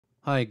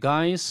Hi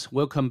guys,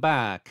 welcome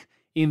back.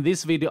 In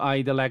this video,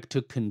 I'd like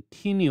to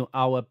continue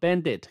our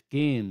Bandit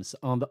games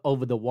on the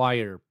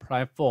OverTheWire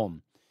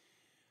platform.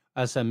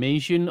 As I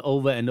mentioned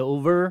over and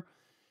over,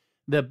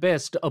 the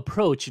best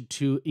approach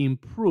to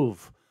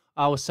improve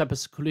our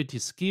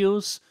cybersecurity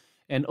skills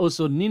and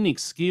also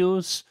Linux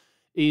skills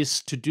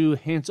is to do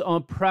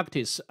hands-on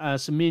practice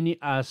as many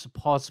as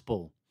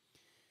possible.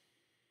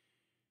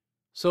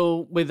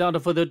 So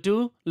without further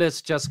ado,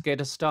 let's just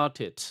get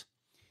started.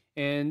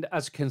 And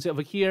as you can see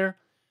over here,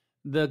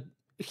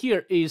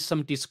 here is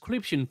some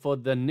description for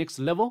the next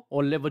level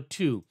or level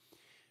 2.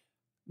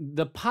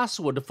 The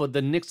password for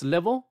the next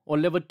level or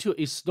level 2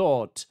 is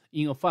stored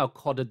in a file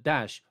called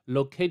dash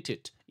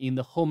located in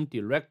the home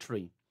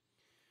directory.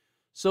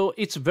 So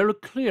it's very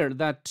clear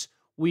that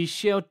we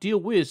shall deal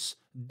with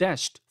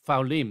dashed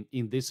file name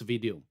in this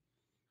video.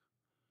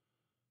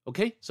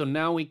 Okay, so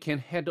now we can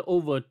head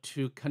over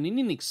to Kali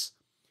Linux.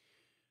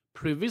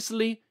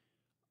 Previously,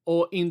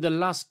 or in the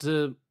last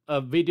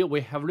video,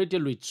 we have already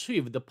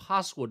retrieved the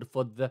password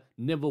for the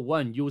level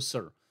 1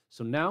 user.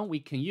 So now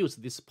we can use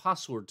this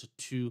password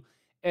to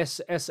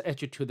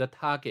SSH to the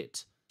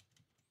target.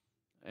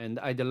 And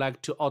I'd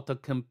like to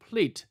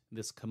autocomplete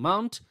this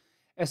command,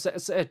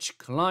 SSH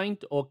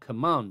client or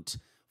command,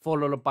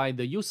 followed by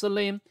the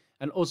username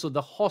and also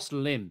the host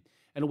name.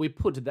 And we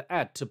put the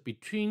 @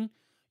 between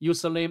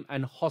username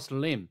and host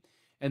name.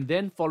 And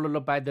then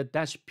followed by the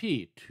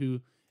 -p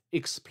to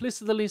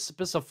explicitly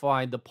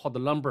specify the port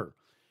number.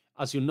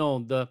 As you know,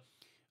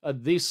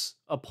 this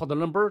port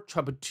number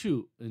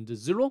 222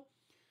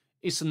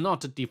 is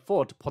not a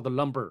default port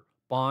number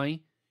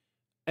by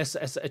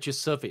SSH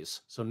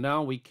service. So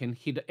now we can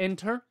hit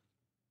enter.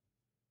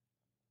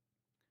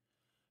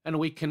 And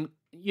we can,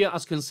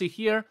 as you can see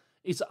here,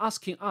 it's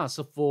asking us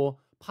for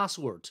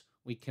password.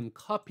 We can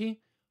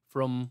copy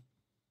from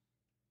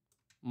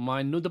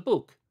my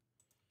notebook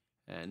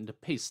and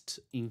paste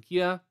in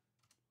here.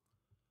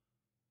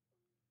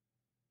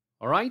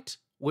 All right,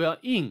 we are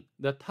in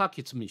the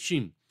target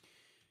machine.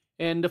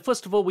 And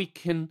first of all, we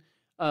can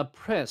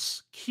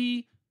press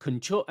key,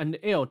 Control and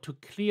L to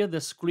clear the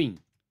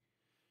screen,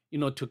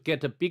 to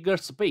get a bigger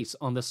space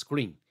on the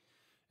screen.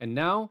 And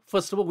now,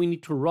 first of all, we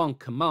need to run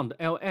command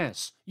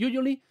ls.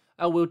 Usually,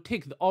 I will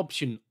take the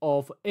option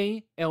of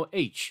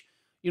ALH.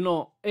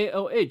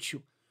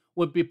 ALH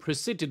will be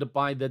preceded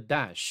by the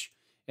dash.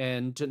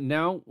 And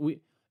now,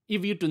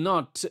 if you do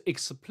not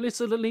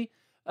explicitly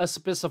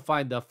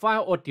specify the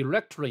file or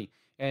directory,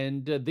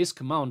 and this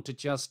command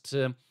just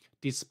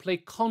display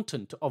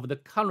content of the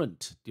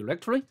current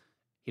directory,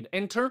 hit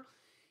enter,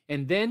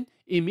 and then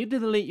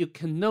immediately you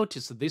can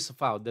notice this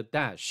file, the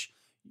dash.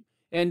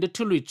 And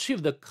to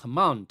retrieve the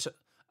command,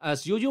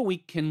 as usual, we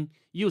can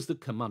use the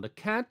command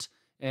cat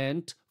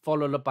and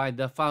followed by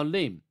the file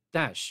name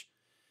dash.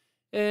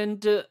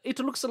 And it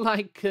looks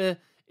like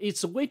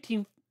it's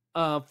waiting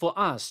for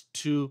us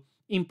to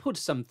input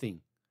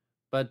something.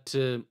 But,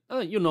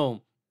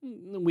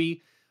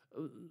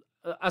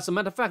 as a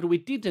matter of fact, we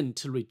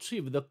didn't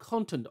retrieve the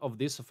content of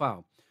this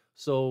file.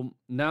 So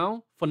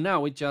now, for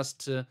now, we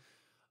just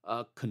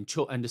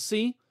Control and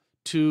C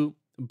to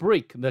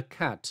break the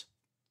cat.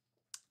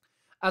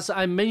 As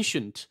I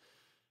mentioned,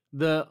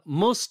 the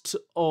most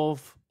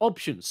of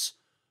options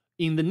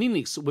in the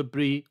Linux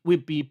will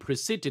be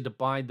preceded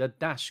by the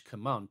dash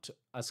command,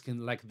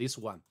 like this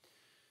one.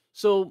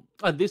 So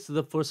this is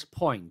the first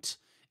point.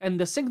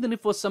 And secondly,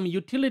 for some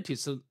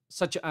utilities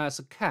such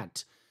as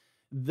cat,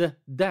 the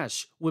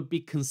dash would be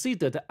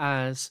considered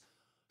as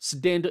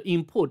standard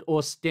input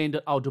or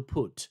standard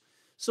output.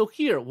 So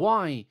here,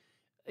 why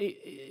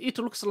it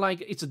looks like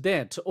it's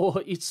dead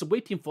or it's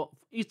waiting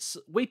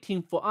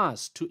for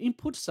us to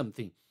input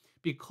something?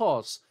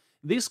 Because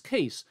this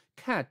case,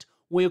 cat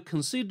will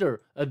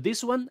consider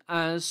this one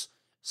as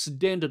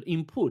standard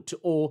input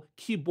or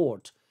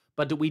keyboard,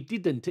 but we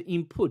didn't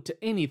input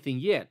anything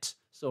yet.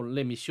 So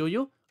let me show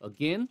you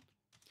again.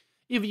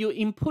 If you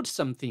input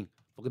something,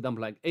 for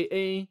example, like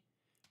AA,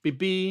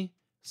 BB,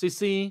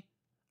 CC,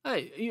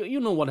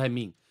 you know what I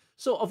mean.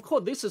 So, of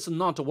course, this is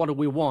not what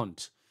we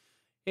want.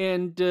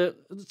 And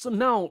so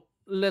now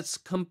let's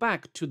come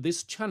back to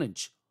this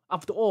challenge.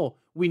 After all,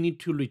 we need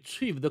to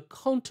retrieve the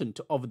content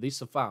of this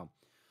file.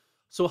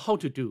 So how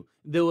to do?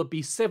 There will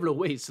be several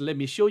ways. Let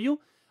me show you,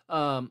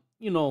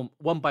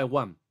 one by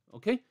one,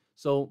 okay?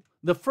 So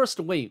the first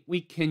way,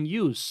 we can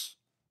use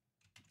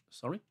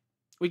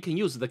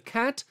the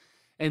cat,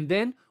 and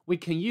then we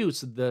can use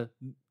the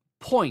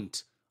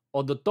point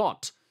or the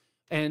dot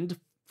and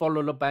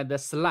followed by the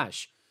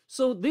slash.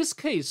 So this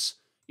case,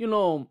 we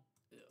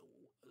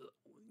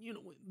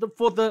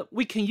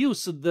can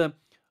use the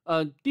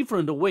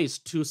different ways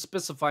to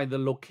specify the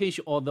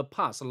location or the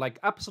path, like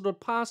absolute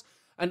path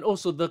and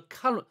also the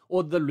current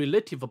or the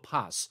relative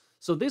path.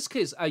 So this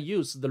case, I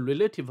use the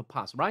relative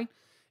path, right?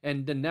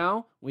 And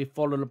now we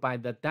followed by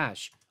the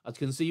dash. As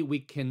you can see, we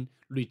can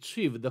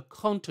retrieve the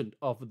content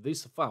of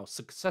this file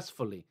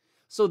successfully.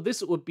 So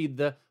this would be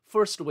the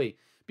first way.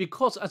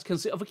 Because as you can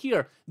see over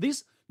here,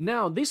 this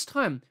Now this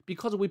time,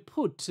 because we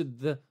put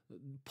the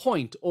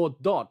point or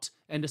dot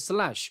and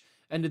slash,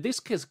 and in this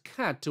case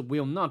cat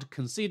will not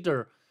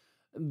consider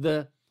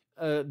the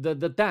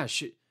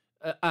dash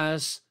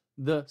as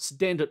the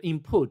standard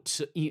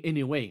input in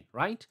any way,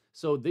 right?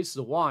 So this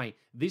is why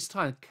this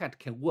time cat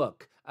can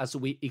work as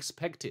we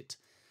expected.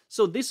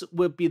 So this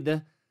would be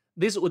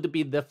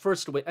the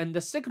first way. And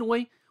the second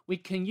way, we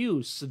can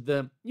use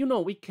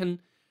we can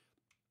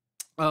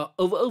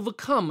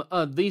overcome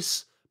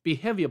this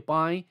behavior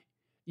by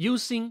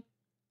using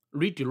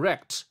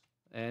redirect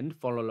and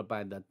followed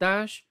by the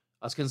dash.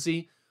 As you can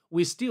see,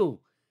 we still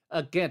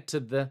get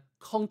the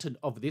content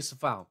of this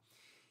file.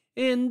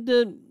 And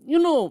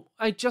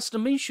I just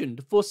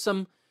mentioned for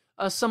some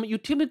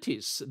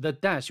utilities, the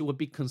dash will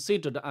be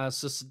considered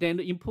as a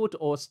standard input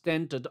or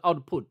standard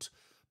output.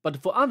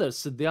 But for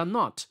others, they are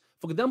not.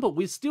 For example,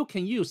 we still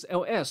can use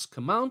ls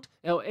command,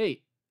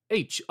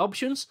 LH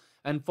options,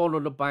 and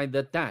followed by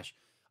the dash.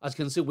 As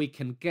you can see, we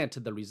can get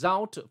the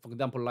result, for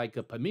example, like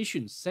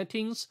permission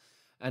settings,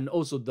 and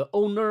also the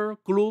owner,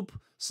 group,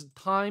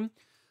 time.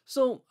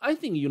 So I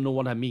think you know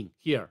what I mean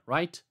here,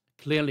 right?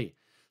 Clearly.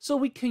 So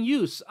we can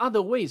use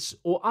other ways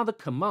or other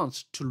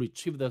commands to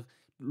retrieve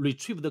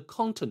the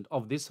content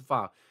of this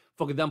file.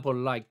 For example,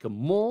 like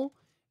more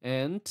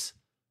and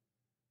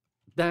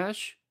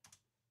dash.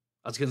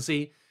 As you can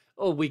see,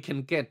 we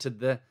can get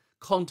the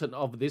content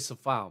of this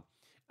file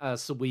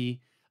as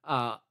we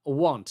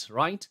want,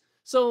 right?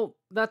 So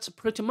that's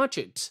pretty much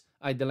it.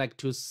 I'd like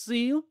to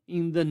see you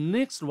in the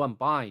next one.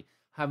 Bye.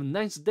 Have a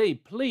nice day,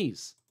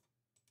 please.